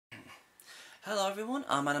Hello everyone,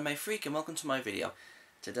 I'm Anime Freak and welcome to my video.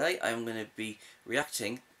 Today I'm going to be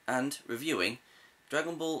reacting and reviewing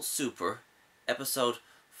Dragon Ball Super episode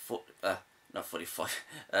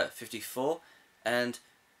 54 and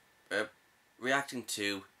reacting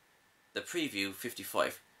to the preview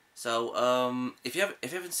 55. So if you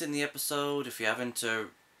haven't seen the episode, if you haven't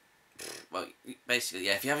well, basically,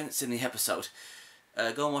 yeah, if you haven't seen the episode,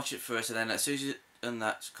 go and watch it first, and then as soon as you done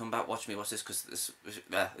that, come back, watch this, because this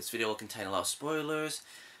video will contain a lot of spoilers,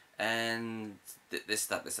 and this,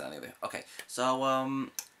 that, and the other. Okay, so,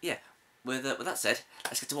 yeah, with that said,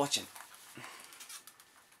 let's get to watching.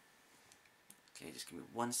 Okay, just give me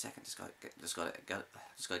 1 second, just gotta get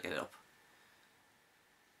it up.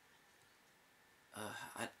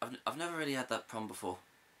 I've never really had that problem before.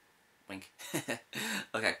 Wink.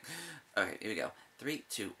 Okay, here we go. 3,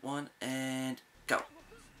 2, 1, and go.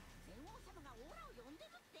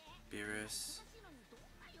 Beerus.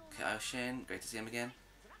 Kaoshin, great to see him again.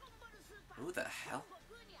 Who the hell?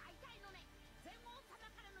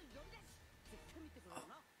 Oh,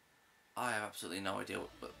 I have absolutely no idea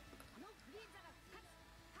what.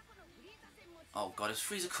 Oh god, is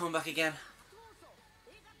Frieza coming back again?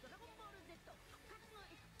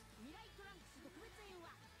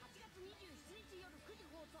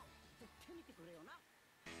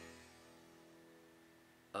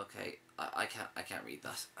 Okay, I can't read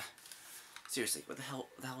that. Seriously, what the hell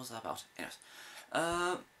was that about? Anyways,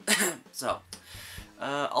 so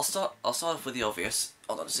I'll start off with the obvious.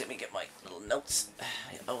 Hold on, just let me get my little notes.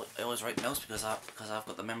 I always write notes because I've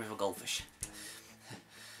got the memory of a goldfish.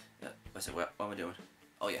 What am I doing?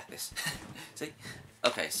 Oh yeah, this. See?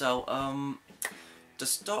 Okay, so to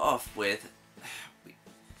start off with,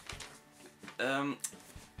 when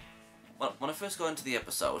I first got into the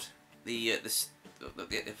episode, the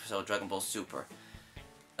episode Dragon Ball Super,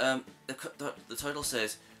 the title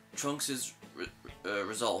says Trunks'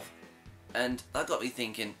 resolve, and that got me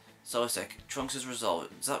thinking. So I was like, Trunks' resolve.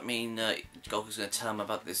 Does that mean Goku's going to tell him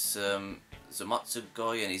about this Zamatsu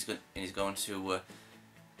guy, and he's going to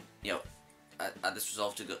you know, add this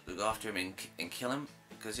resolve to go after him and kill him?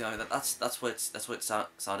 Because you know that's what it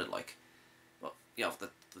sounded like. Well, yeah, the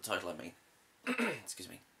title, I mean. Excuse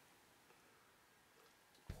me.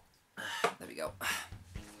 There we go.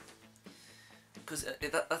 Because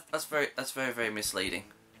that's very misleading.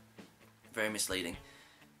 Very misleading.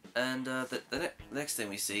 And the next thing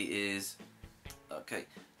we see is, okay,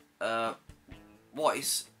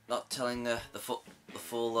 Weiss not telling the full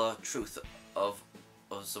truth of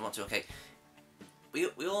Zamatsu. Okay, we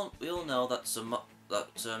all know that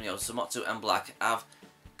Zamatsu and Black have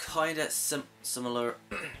kind of similar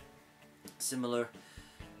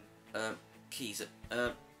keys.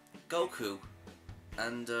 Goku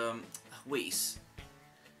and Whis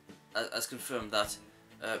has confirmed that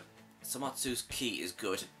Zamatsu's key is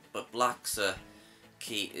good, but Black's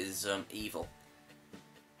key is evil.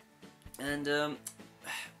 And I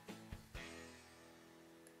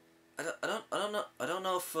don't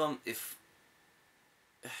know if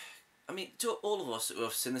I mean, to all of us who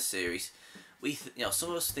have seen the series,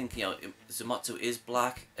 some of us think Zamatsu is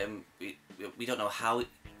black, and we don't know how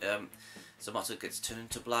Zamatsu gets turned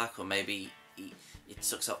into black, or maybe it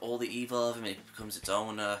sucks out all the evil of him and it becomes its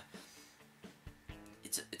own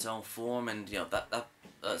form, and that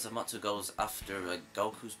Zamatsu goes after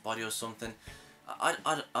Goku's body or something. I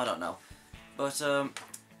don't know, but I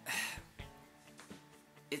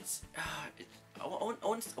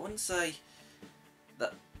wouldn't say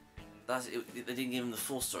that they didn't give him the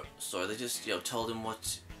full story. They just told him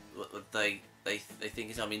what they think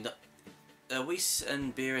is. I mean, Whis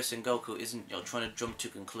and Beerus and Goku isn't trying to jump to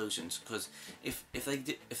conclusions, because if they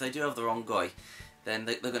do have the wrong guy, then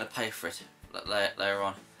they're gonna pay for it later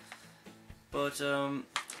on. But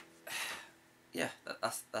yeah,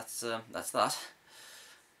 that's that.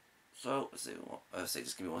 So let's see.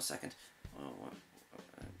 Just give me 1 second.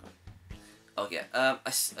 Oh yeah. I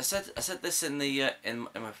said this in the in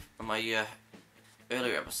my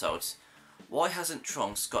earlier episodes. Why hasn't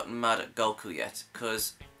Trunks gotten mad at Goku yet?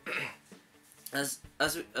 Because as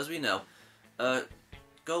we know,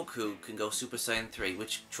 Goku can go Super Saiyan 3,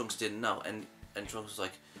 which Trunks didn't know, and Trunks was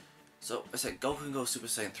like, so I said, Goku can go Super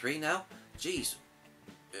Saiyan 3 now? Jeez,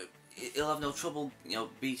 he'll have no trouble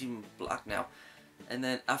beating Black now. And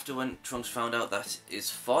then after, when Trunks found out that his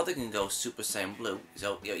father can go Super Saiyan Blue,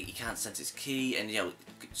 so he can't sense his ki, and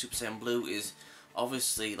Super Saiyan Blue is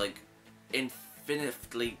obviously like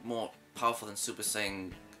infinitely more powerful than Super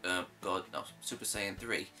Saiyan Super Saiyan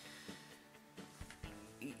 3.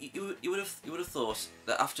 You would have thought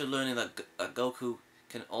that after learning that Goku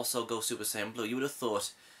can also go Super Saiyan Blue, you would have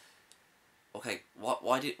thought okay,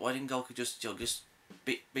 why didn't Goku just just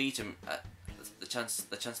beat him at the chance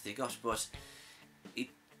that he got? But he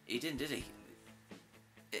didn't, did he?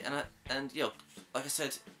 And like I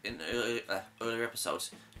said in earlier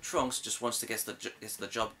episodes, Trunks just wants to get the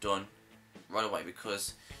job done right away,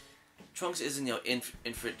 because Trunks isn't in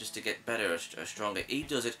for it just to get better or stronger. He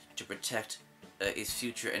does it to protect his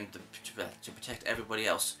future and to protect everybody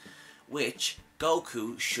else, which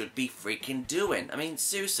Goku should be freaking doing. I mean,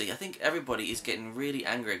 seriously, I think everybody is getting really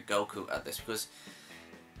angry at Goku at this, because,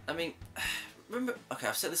 I mean, remember, okay,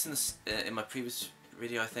 I've said this in my previous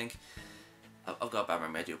video, I think. I've got a bad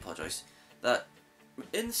memory, I do apologise. That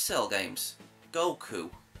in the Cell games, Goku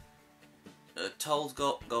told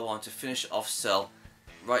Gohan to finish off Cell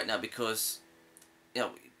right now, because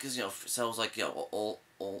Cell's like all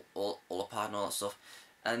apart and all that stuff,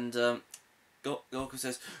 and Goku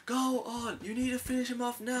says, "Go on, you need to finish him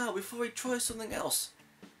off now before he tries something else."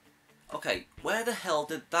 Okay, where the hell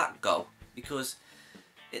did that go? Because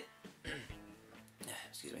it,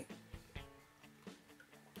 excuse me.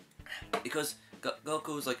 Because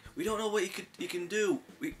Goku was like, "We don't know what you can do.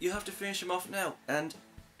 You have to finish him off now." And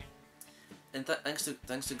thanks to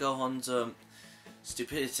Gohan's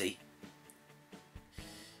stupidity,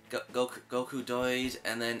 Goku died,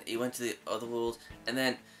 and then he went to the other world, and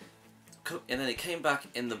then he came back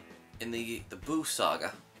in the Buu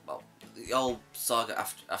saga. Well, the old saga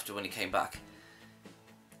after when he came back.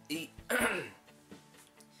 He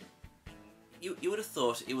You would have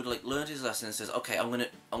thought he would like learned his lesson and says, "Okay, I'm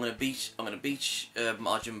gonna beat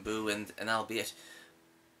Majin Buu, and that'll be it."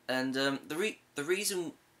 And the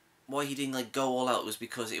reason why he didn't like go all out was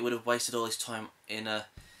because it would have wasted all his time in the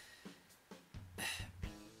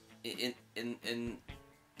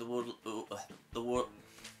world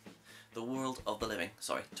of the living.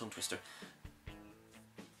 Sorry, tongue twister.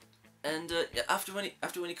 And after when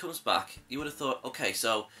he comes back, you would have thought, okay,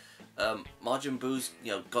 so Majin Buu's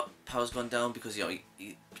power's gone down because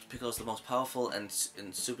Piccolo's the most powerful, and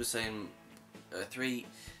Super Saiyan 3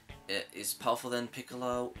 is powerful than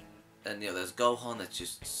Piccolo, and there's Gohan that's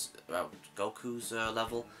just around Goku's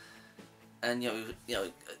level, and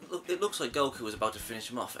it looks like Goku was about to finish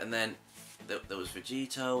him off, and then there was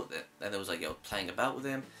Vegito, then there was like playing about with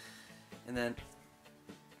him, and then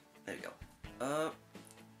there you go.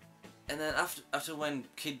 And then after when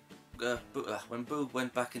when Buu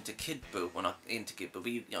went back into Kid Buu, well, not into Kid Buu,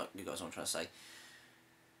 but you guys know what I'm trying to say.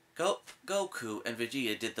 Goku and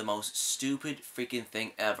Vegeta did the most stupid freaking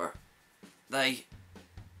thing ever. They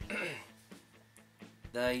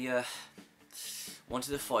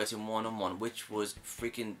wanted to fight him one-on-one, which was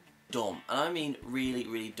freaking dumb, and I mean really,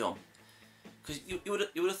 really dumb. Because you would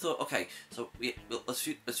have thought, okay, so let's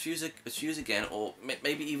fuse again, or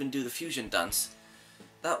maybe even do the fusion dance.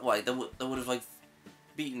 That way, they would have like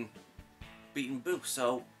beaten Buu.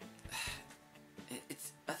 So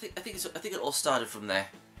I think it all started from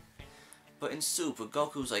there. But in Super,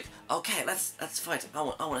 Goku's like, okay, let's fight. I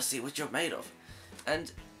want to see what you're made of.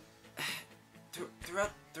 And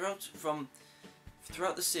throughout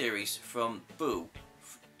the series, from Buu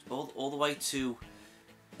all the way to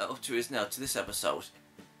up to this episode,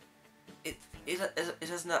 it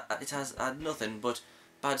has had nothing but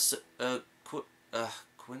bad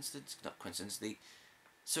the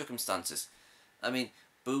circumstances. I mean,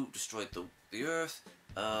 Buu destroyed the Earth.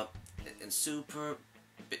 In Super,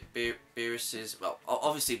 Beerus is, well,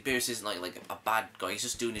 obviously Beerus isn't like a bad guy. He's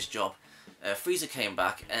just doing his job. Frieza came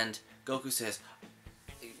back, and Goku says,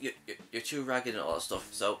 "You're too ragged and all that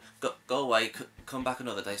stuff. So go away. Come back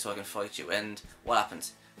another day so I can fight you." And what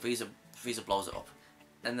happens? Frieza blows it up,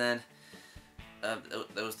 and then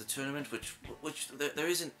there was the tournament, which there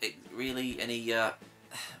isn't really any.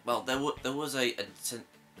 Well, there was a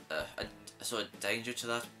sort of danger to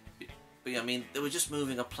that, but I mean, they were just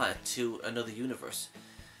moving a planet to another universe,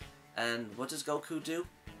 and what does Goku do?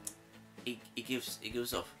 He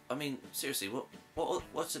gives up. I mean, seriously,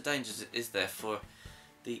 what's the danger is there for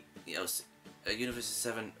the Universe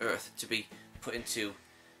 7 Earth to be put into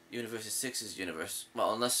Universe 6's universe?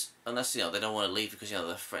 Well, unless they don't want to leave because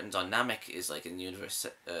the threatened dynamic is like in Universe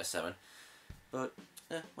 7, but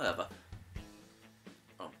whatever.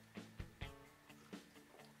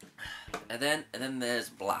 And then there's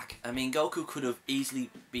Black. I mean, Goku could have easily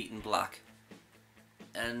beaten Black,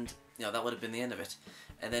 and that would have been the end of it.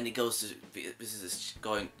 And then he goes to this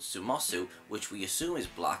guy Sumasu, which we assume is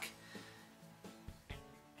Black.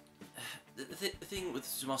 The thing with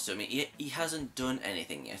Sumasu, I mean, he hasn't done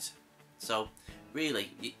anything yet, so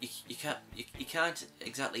really you can't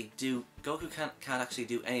exactly do. Goku can't actually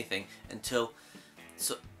do anything until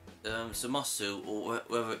Sumasu or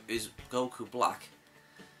whoever is Goku Black.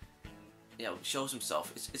 you know, shows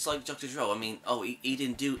himself. It's like Dr. Dro. I mean, oh, he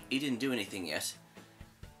didn't do anything yet,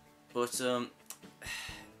 but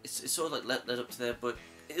it's sort of like led up to there, but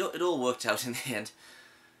it all worked out in the end,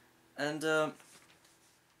 and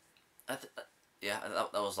yeah,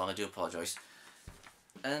 that was long. I do apologise.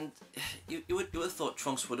 And you would have thought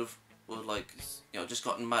Trunks would like, you know, just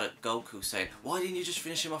gotten mad at Goku saying, why didn't you just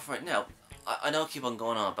finish him off right now? I know I keep on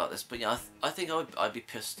going on about this, but yeah, I think I'd be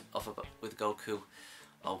pissed off with Goku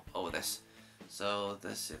over this. So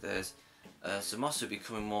there's Zamasu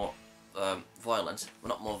becoming more violent, well,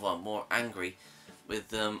 not more violent, more angry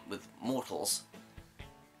with mortals,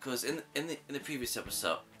 because in the previous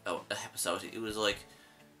episode it was like,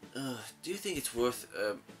 do you think it's worth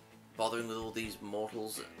bothering with all these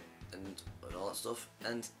mortals and all that stuff?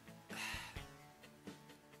 And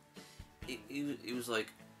he was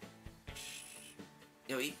like,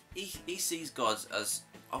 you know, he sees gods as,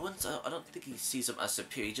 I don't think he sees them as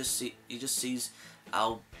superior. He just sees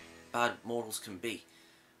how bad mortals can be.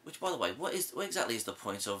 Which, by the way, what exactly is the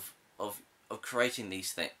point of creating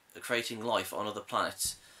these things, creating life on other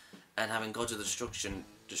planets, and having gods of destruction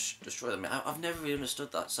destroy them? I've never really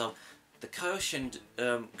understood that. So the Kaioshin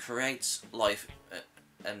creates life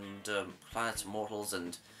and planets, mortals,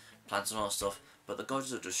 and plants and all that stuff, but the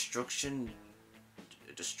gods of destruction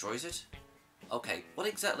destroys it. Okay, what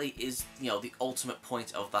exactly is, you know, the ultimate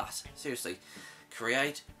point of that? Seriously,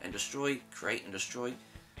 create and destroy, create and destroy.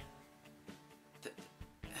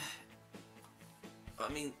 I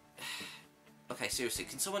mean, okay, seriously,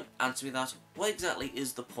 can someone answer me that? What exactly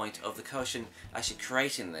is the point of the Kaioshin actually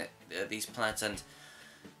creating these planets and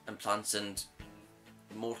plants and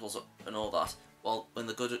mortals and all that? Well, when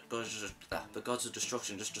the gods of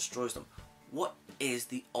destruction just destroys them, what is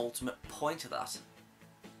the ultimate point of that?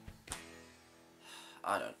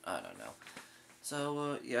 I don't know.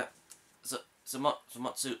 So yeah, so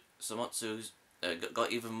Zamatsu's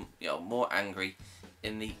got even, you know, more angry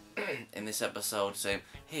in the in this episode, saying,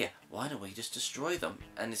 "Here, why don't we just destroy them?"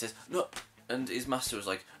 And he says, "No," and his master was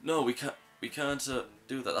like, "No, we can't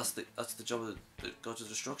do that. That's the job of the gods of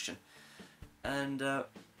destruction." And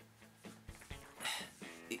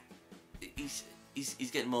he's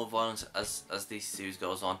getting more violent as this series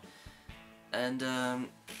goes on, and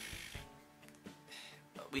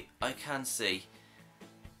I can see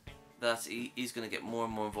that he's going to get more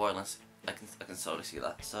and more violent. I can slowly see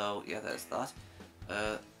that. So yeah, there's that.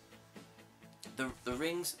 The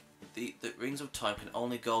rings of time can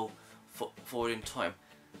only go forward in time,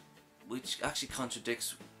 which actually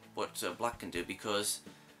contradicts what Black can do, because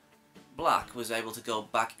Black was able to go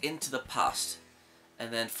back into the past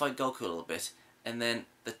and then fight Goku a little bit, and then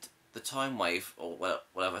the time wave or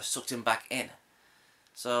whatever sucked him back in.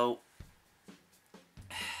 So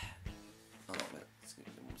hold on a minute, let's give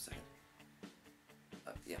me 1 second.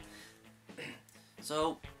 Yeah.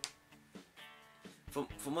 So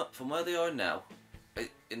from where they are now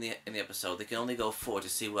in the episode, they can only go forward to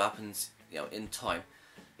see what happens, you know, in time.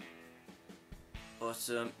 But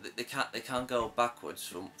they can't go backwards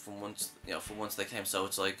from once, you know, from once they came. So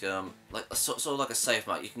it's like sort of like a safe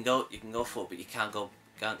map. You can go forward, but you can't go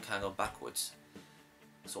backwards,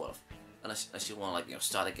 sort of, unless you want to, like, you know,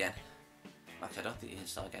 start again. Actually, I don't think you can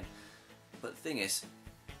start again. But the thing is,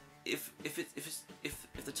 if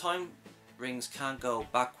the time rings can't go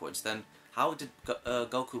backwards, then how did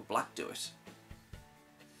Goku Black do it?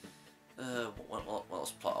 What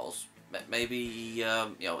else plot holes? Maybe you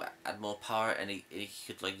know, add more power, and he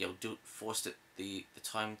could, like, you know, force the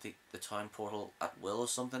time portal at will or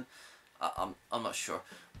something. I'm not sure.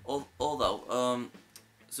 Although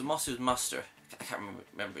Zamasu's master, I can't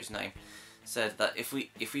remember his name, said that if we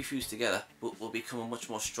fuse together, we'll become a much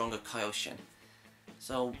more stronger Kaioshin.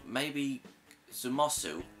 So maybe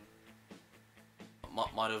Zamasu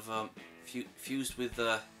might have fused with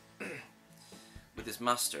his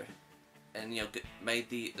master, and, you know, made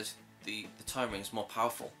the time rings more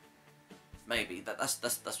powerful. Maybe that's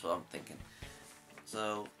what I'm thinking.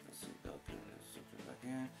 So let's go back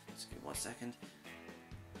here. Just give me 1 second.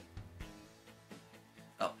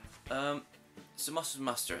 Oh, Zamasu's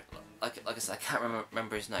master, like I said, I can't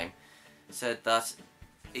remember his name, said that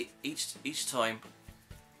each time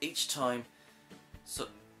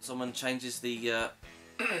someone changes the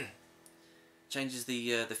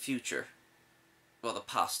the future, well, the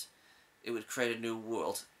past, it would create a new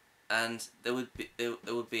world, and there would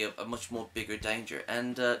be a much more bigger danger.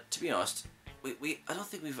 And to be honest, I don't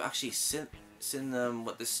think we've actually seen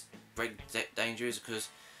what this great danger is, because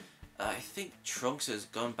I think Trunks has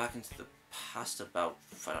gone back into the past about,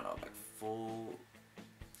 I don't know, like 4.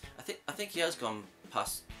 I think he has gone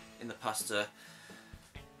in the past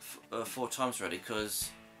 4 times already,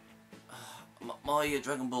 because my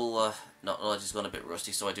Dragon Ball knowledge has gone a bit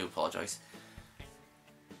rusty, so I do apologise.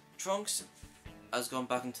 Trunks has gone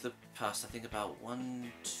back into the past, I think about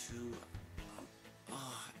 1, 2...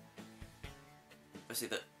 let's see,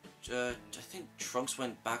 that I think Trunks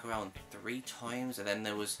went back around 3 times, and then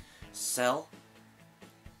there was Cell,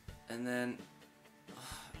 and then...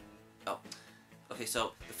 oh, okay,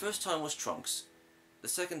 so the first time was Trunks, the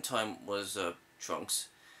second time was Trunks,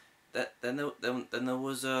 then there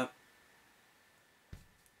was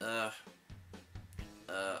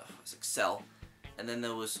Cell, and then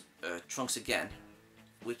there was Trunks again,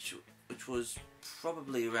 which was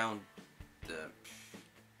probably around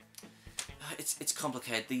it's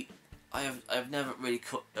complicated. I've never really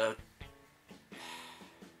cut.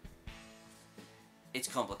 It's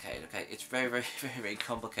complicated. Okay, it's very very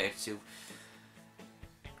complicated too,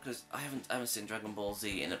 because I haven't seen Dragon Ball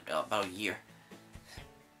Z in about a year,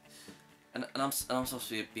 and I'm supposed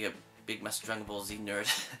to be a big massive Dragon Ball Z nerd.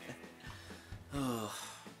 Oh.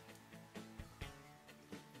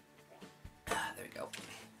 There we go.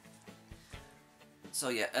 So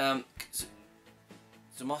yeah,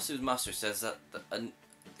 so Masu's master says that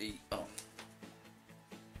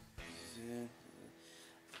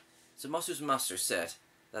So Masu's master said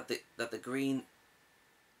that the green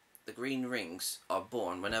rings are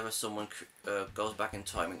born whenever someone goes back in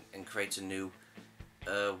time and creates a new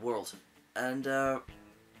world, and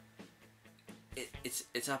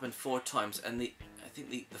it's happened 4 times, and I think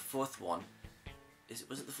the 4th one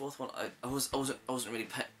was it the 4th one? I wasn't really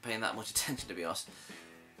paying that much attention, to be honest.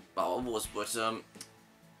 Well, I was, but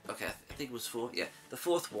okay, I think it was 4. Yeah, the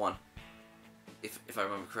 4th one, if I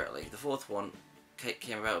remember correctly, the 4th one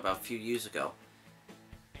came about a few years ago,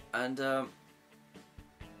 and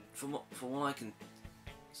from what I can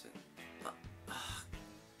see,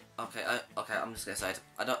 okay, I'm just gonna say it.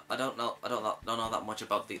 I don't know that much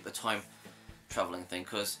about the time traveling thing,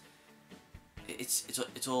 because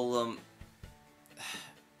it's all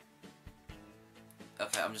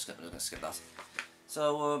okay, I'm just gonna skip that.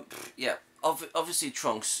 So yeah, obviously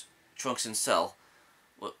Trunks and Cell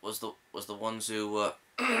was the ones who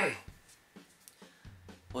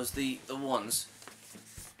was the ones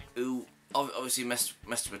who obviously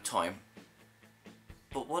messed with time.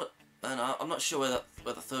 But what? And I'm not sure where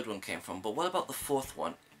the 3rd one came from. But what about the 4th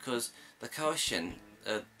one? Because the Kaioshin,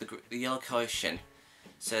 the yellow Kaioshin,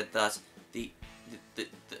 said that the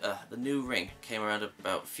new ring came around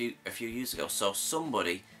about a few years ago. So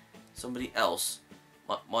somebody else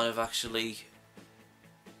might have actually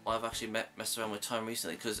messed around with time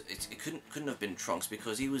recently, because it couldn't have been Trunks,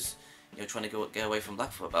 because he was trying to get away from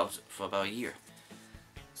Black for about a year.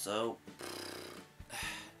 So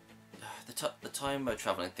the time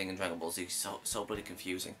traveling thing in Dragon Ball Z is so bloody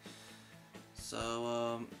confusing.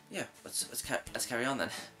 So yeah, let's carry on then.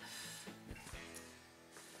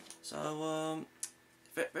 So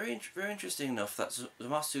very interesting enough that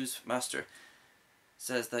Masu's master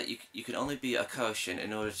says that you can only be a Kaioshin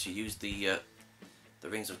in order to use the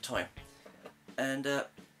Rings of Time, and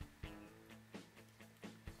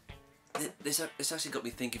this actually got me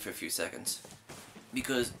thinking for a few seconds,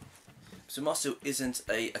 because Masu isn't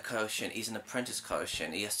a Kaioshin, he's an apprentice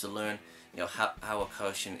Kaioshin. He has to learn how a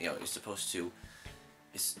Kaioshin is supposed to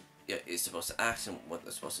act and what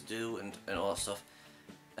they're supposed to do and all that stuff.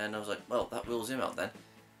 And I was like, well, that rules him out then.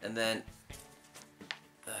 And then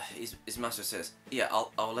his master says, yeah,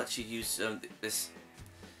 I'll let you use this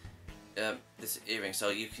earring so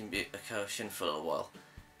you can be a Kaioshin for a little while.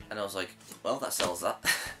 And I was like, well, that sells that.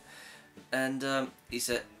 And he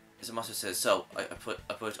said, his master says, so I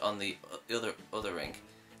put on the other ring,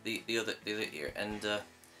 the other ear, and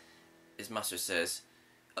his master says,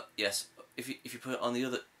 yes, if you put it on the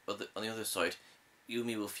other side, you and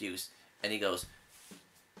me will fuse. And he goes,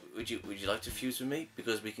 would you like to fuse with me,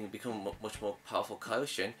 because we can become much more powerful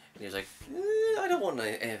Kaioshin? And he was like, I don't want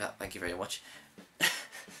any of that, thank you very much.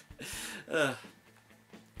 Yeah,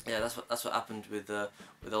 that's what happened with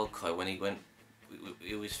old Kai when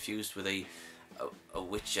he was fused with a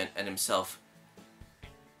witch and himself.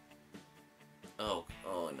 Oh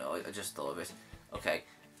no, I just thought of it. Okay,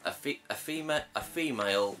 a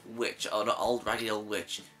female witch, or an old raggedy old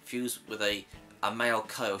witch, fused with a male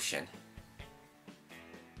Kaioshin.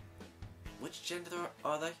 Which gender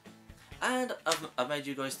are they? And I've made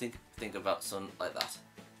you guys think about something like that.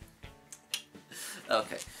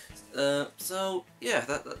 Okay, so yeah,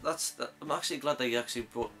 that's I'm actually glad they actually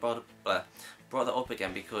brought that up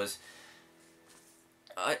again, because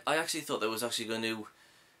I actually thought they was actually going to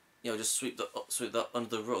just sweep that under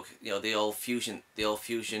the rug. The old fusion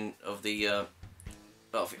of the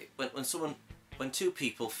well, when 2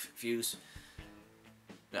 people fuse.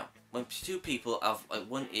 No, when two people have like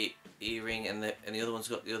one earring and the other one's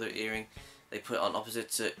got the other earring, they put it on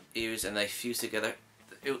opposite ears and they fuse together.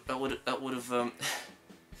 That would have that would have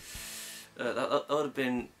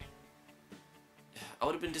been. I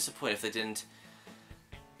would have been disappointed if they didn't,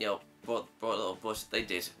 you know, brought it up, but they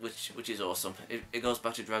did, which is awesome. It goes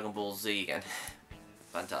back to Dragon Ball Z again.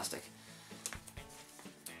 Fantastic.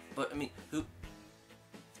 But I mean, who's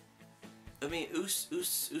to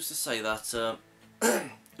say that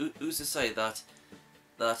who's to say that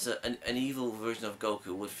an evil version of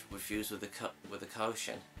Goku would fuse with the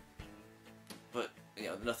Koshin? But you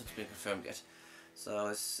know, nothing's been confirmed yet. So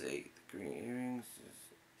let's see, the green earrings.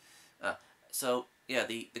 So yeah,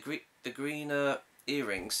 the green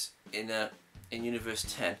earrings in Universe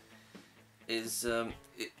 10 is the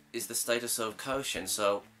status of Koshin.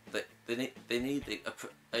 So they need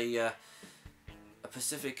a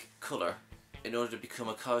specific color in order to become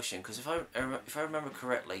a Koshin. Because if I remember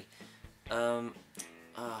correctly, I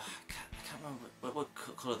can't remember what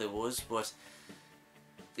color there was, but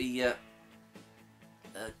the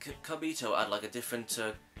Kabito had like a different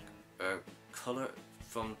color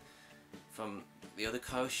from the other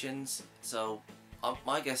Koshins. So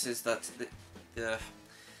my guess is that the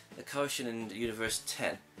Koshin in Universe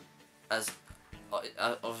 10 as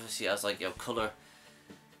obviously as like, you know, color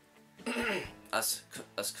as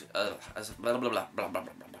blah blah blah blah blah blah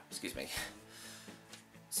blah. Excuse me.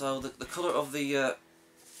 So the color of the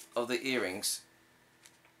earrings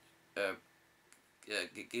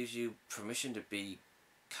gives you permission to be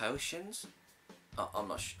Koshins. I'm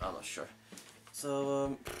not sure.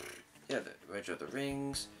 So yeah, the red of the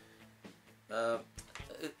rings.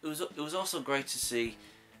 It was also great to see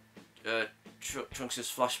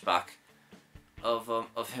Trunks' flashback of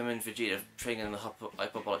him and Vegeta training in the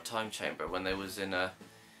hyperbolic time chamber when they was in the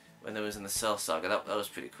Cell Saga. That was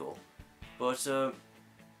pretty cool. But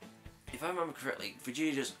if I remember correctly,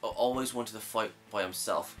 Vegeta just always wanted to fight by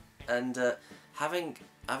himself, and having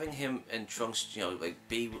him and Trunks, you know, like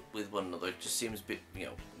be with one another just seems a bit, you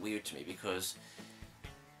know, weird to me, because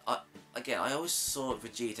I always saw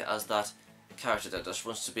Vegeta as that character that just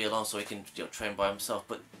wants to be alone so he can, you know, train by himself.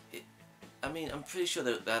 But I mean, I'm pretty sure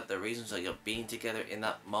that they had their reasons, like, you know, being together in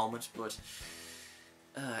that moment. But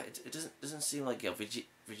it doesn't seem like, you know,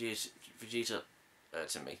 Vegeta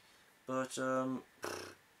to me. But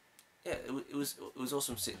yeah, it was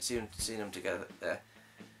awesome seeing them together there.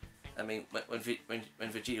 I mean, when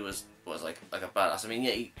Vegeta was like a badass. I mean,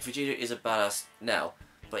 yeah, Vegeta is a badass now,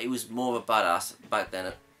 but he was more of a badass back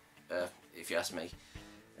then, if you ask me.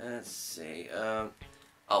 Let's see. Oh,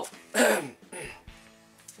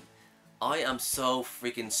 I am so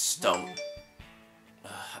freaking stoned.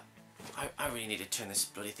 I really need to turn this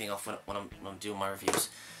bloody thing off when I'm doing my reviews.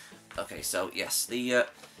 Okay, so yes, there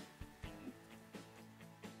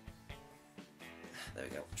we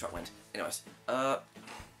go. Truck went. Anyways,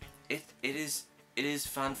 it is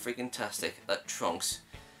fan freaking tastic that Trunks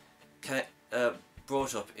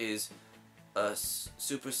brought up is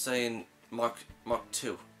Super Saiyan Mark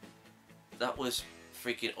II. That was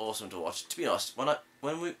freaking awesome to watch. To be honest, when I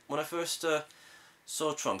first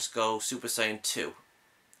saw Trunks go Super Saiyan 2,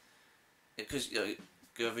 because, you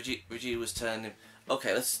know, Vegeta was telling him,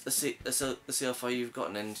 okay, let's see how far you've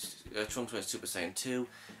gotten, and Trunks went Super Saiyan 2,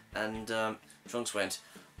 and Trunks went,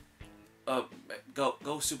 go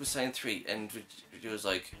Super Saiyan 3, and Vegeta was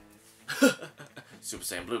like, Super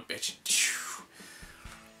Saiyan Blue, bitch.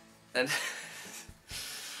 And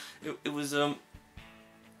it was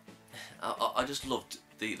I just loved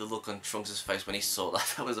the look on Trunks' face when he saw that.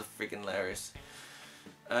 That was a freaking hilarious.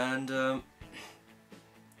 And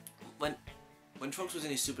when Trunks was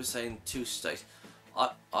in his Super Saiyan 2 state,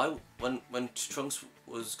 when Trunks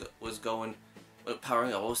was going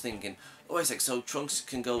powering up, I was thinking, oh wait a sec, so Trunks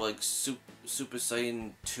can go like Super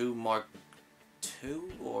Saiyan 2 Mark II,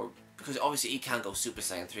 or because obviously he can't go Super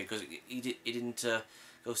Saiyan 3 because he didn't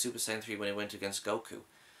go Super Saiyan 3 when he went against Goku.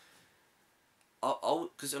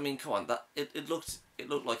 Because I mean, come on, that it looked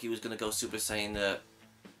like he was gonna go Super Saiyan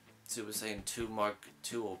 2 Mark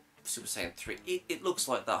II or Super Saiyan 3. It looks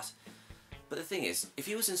like that. But the thing is, if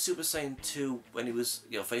he was in Super Saiyan 2 when he was,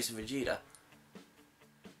 you know, facing Vegeta,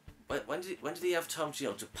 when did he have time to, you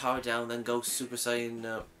know, to power down and then go Super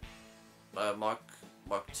Saiyan Mark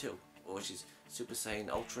II, or which is Super Saiyan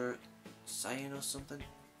Ultra Saiyan or something?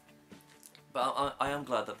 But I am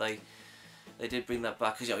glad that they did bring that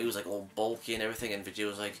back, because, you know, he was like all bulky and everything, and Vegeta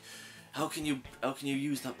was like, how can you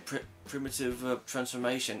use that primitive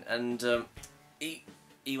transformation? And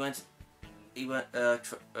Vegeta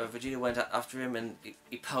went after him, and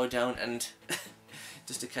he powered down and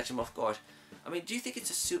just to catch him off guard. I mean, do you think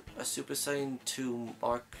it's a Super Saiyan 2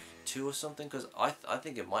 Mark 2 or something, because I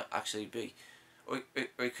think it might actually be, or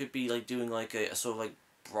it could be like doing like a sort of like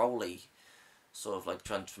Broly sort of like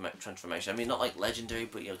transformation. I mean, not like legendary,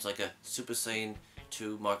 but you know, it's like a Super Saiyan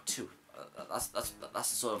 2 Mark 2. That's the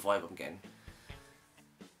sort of vibe I'm getting.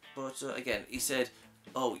 But again, he said,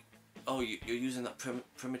 oh, you're using that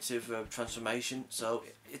primitive transformation, so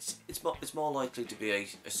it's more likely to be a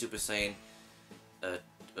Super Saiyan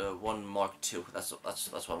 1 Mark 2. That's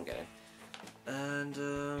what I'm getting.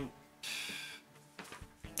 And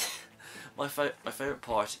my favorite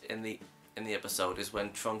part in the episode is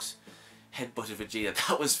when Trunks headbutted Vegeta.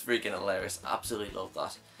 That was freaking hilarious. Absolutely love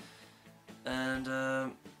that. And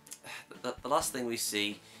the last thing we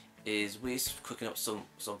see is Whis cooking up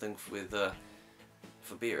something with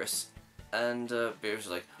for Beerus, and Beerus is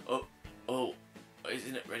like, oh,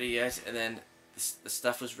 isn't it ready yet? And then the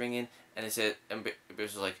staff was ringing, and it said, and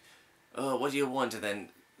Beerus was like, oh, what do you want? And then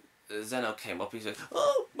Zeno came up. He's like,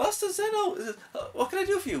 oh, Master Zeno, what can I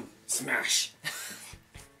do for you? Smash!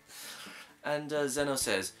 And Zeno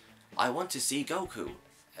says, I want to see Goku.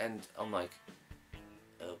 And I'm like,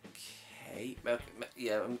 okay,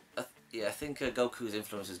 yeah, I think Goku's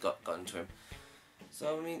influence has gotten to him.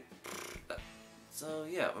 So I mean,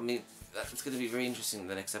 yeah, I mean, it's going to be very interesting in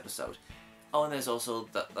the next episode. Oh, and there's also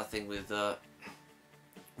that thing with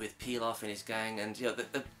Pilaf and his gang, and you know,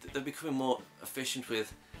 they're becoming more efficient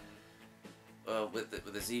with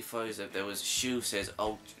the Z-Foes. There was Shu says,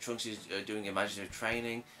 oh, Trunks is doing imaginative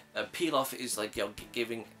training. Pilaf is like, you know,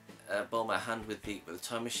 giving Bulma a hand with the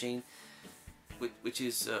time machine, which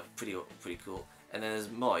is pretty cool. And then there's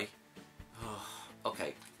Mai.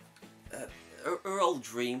 Okay, her old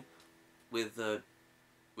dream with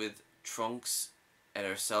Trunks and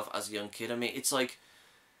herself as a young kid. I mean, it's like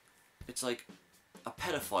a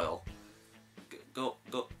pedophile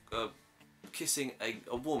kissing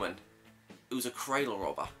a woman who's a cradle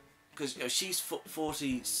robber, because you know, she's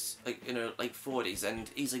 40s, like in her late 40s, and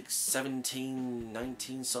he's like 17,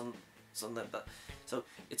 19, something like that. So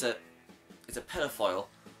it's a pedophile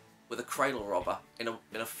with a cradle robber in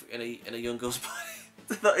a young girl's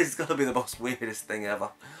body. That is gotta be the most weirdest thing ever.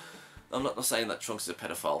 I'm not saying that Trunks is a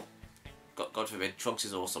pedophile. God forbid. Trunks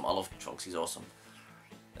is awesome. I love Trunks. He's awesome.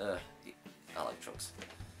 I like Trunks.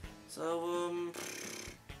 So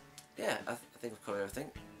yeah, I think we've covered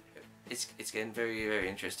everything. It's getting very, very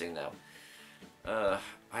interesting now. I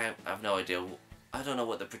have no idea. I don't know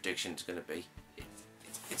what the prediction is going to be.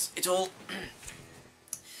 It's all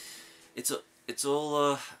it's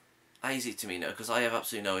all hazy to me now, because I have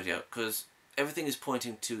absolutely no idea, because everything is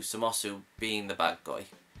pointing to Zamasu being the bad guy.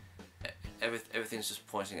 Everything's just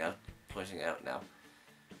pointing out now.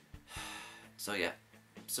 So yeah,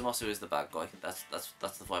 Zamasu is the bad guy. That's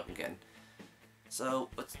the vibe I'm getting. So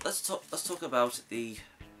let's talk about the.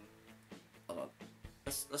 Hold on.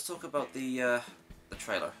 Let's talk about the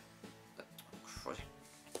trailer.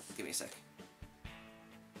 Give me a sec.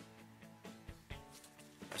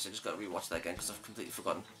 Actually, I just got to rewatch that again because I've completely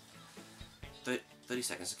forgotten. 30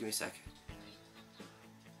 seconds. Just give me a sec.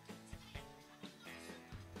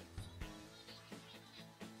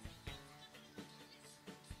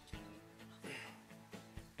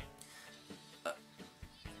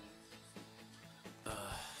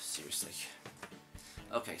 Seriously.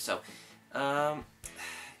 Okay, so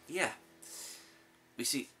yeah, we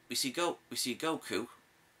see Goku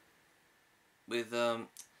with the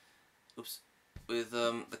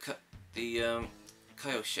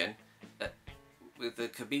Kaioshin with the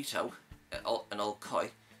Kabito and old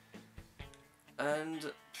Kai,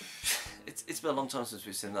 and it's been a long time since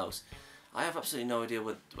we've seen those. I have absolutely no idea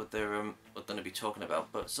what they're going to be talking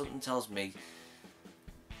about, but something tells me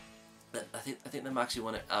that I think they actually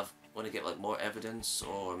want to get like more evidence,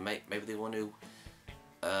 or maybe they want to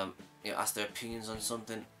you know, ask their opinions on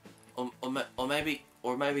something, or maybe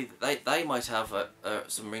they might have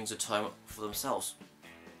some rings of time for themselves,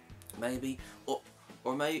 maybe, or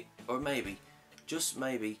maybe just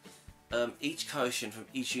maybe each Kaioshin from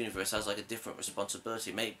each universe has like a different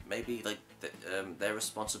responsibility. Maybe like their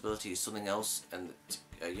responsibility is something else, and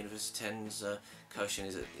Universe 10's Kaioshin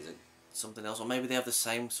is a something else, or maybe they have the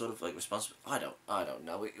same sort of like responsibility. I don't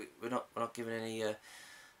know. We're not given any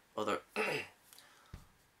other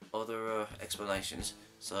explanations.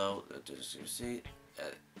 So see,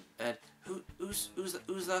 and who's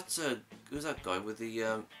that guy with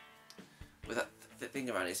that thing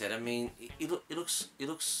around his head? I mean, he looks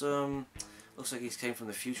like he's came from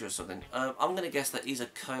the future or something. I'm gonna guess that he's a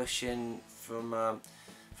Kaioshin from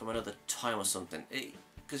another time or something.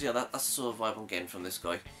 Because yeah, that's the sort of vibe I'm getting from this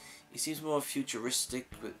guy. He seems more futuristic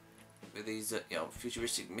with these, you know,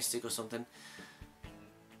 futuristic mystic or something.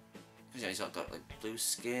 yeah, he's got like blue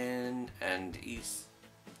skin, and he's,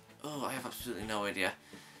 oh, I have absolutely no idea.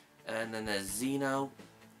 And then there's Xeno.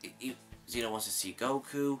 Xeno wants to see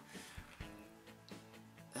Goku.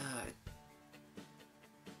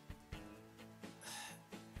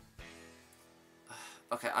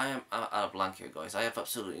 Okay, I am at a blank here, guys. I have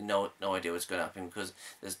absolutely no idea what's going to happen, because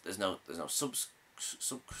there's no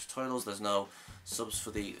subtitles. There's no subs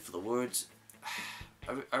for the words.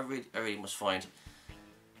 I really must find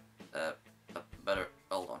a better.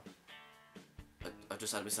 Hold on. I've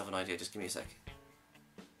just had myself an idea. Just give me a sec.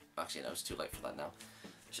 Actually, no, it's too late for that now.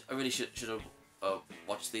 I really should have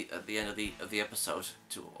watched at the end of the episode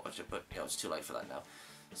to watch it, but you know, it's too late for that now.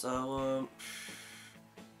 So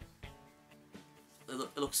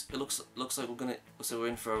it looks like we're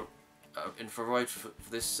in for a ride for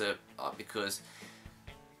this because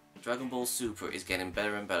Dragon Ball Super is getting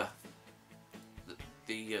better and better.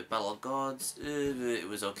 The Battle of Gods, it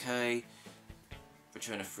was okay.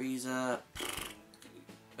 Return of Frieza,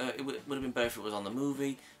 it would have been better if it was on the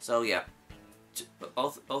movie. So yeah,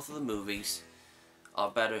 both of the movies are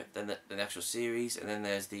better than the actual series. And then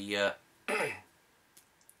there's the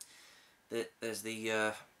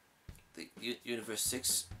Universe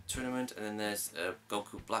 6 tournament, and then there's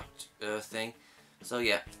Goku Black thing. So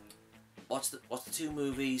yeah, watch the 2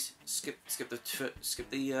 movies. Skip the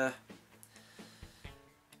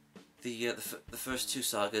first 2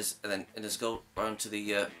 sagas, and just go around to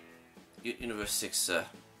the Universe 6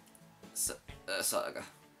 saga,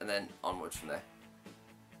 and then onwards from there.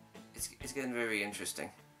 It's getting very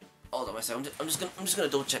interesting. Hold on, I'm just gonna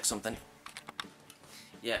double check something.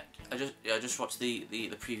 Yeah, I just watched the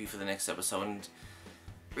preview for the next episode, and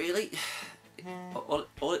really, all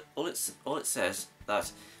it says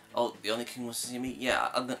that, oh, the only king wants to see me. Yeah,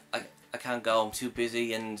 I can't go. I'm too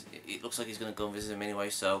busy, and it looks like he's gonna go and visit him anyway.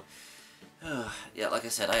 So, yeah, like I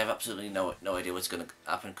said, I have absolutely no idea what's gonna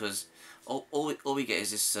happen, because all we get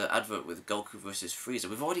is this advert with Goku versus Frieza.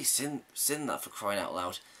 We've already seen that, for crying out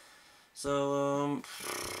loud. So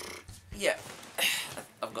yeah,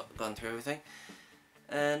 I've gone through everything.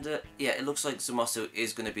 And yeah, it looks like Zamasu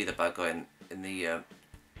is going to be the bad guy in the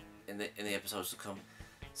episodes to come.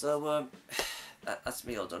 So that's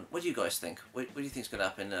me all done. What do you guys think? What do you think is going to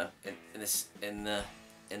happen in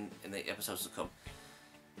the episodes to come?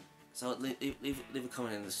 So leave a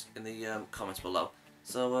comment in the comments below.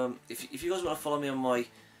 So if you guys want to follow me on my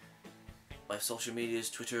social medias,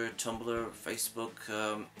 Twitter, Tumblr, Facebook,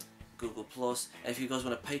 Google+, and if you guys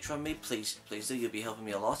want to Patron me, please do. You'll be helping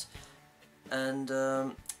me a lot. And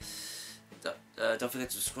don't forget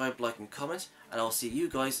to subscribe, like, and comment. And I'll see you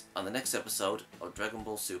guys on the next episode of Dragon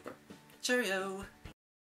Ball Super. Cheerio!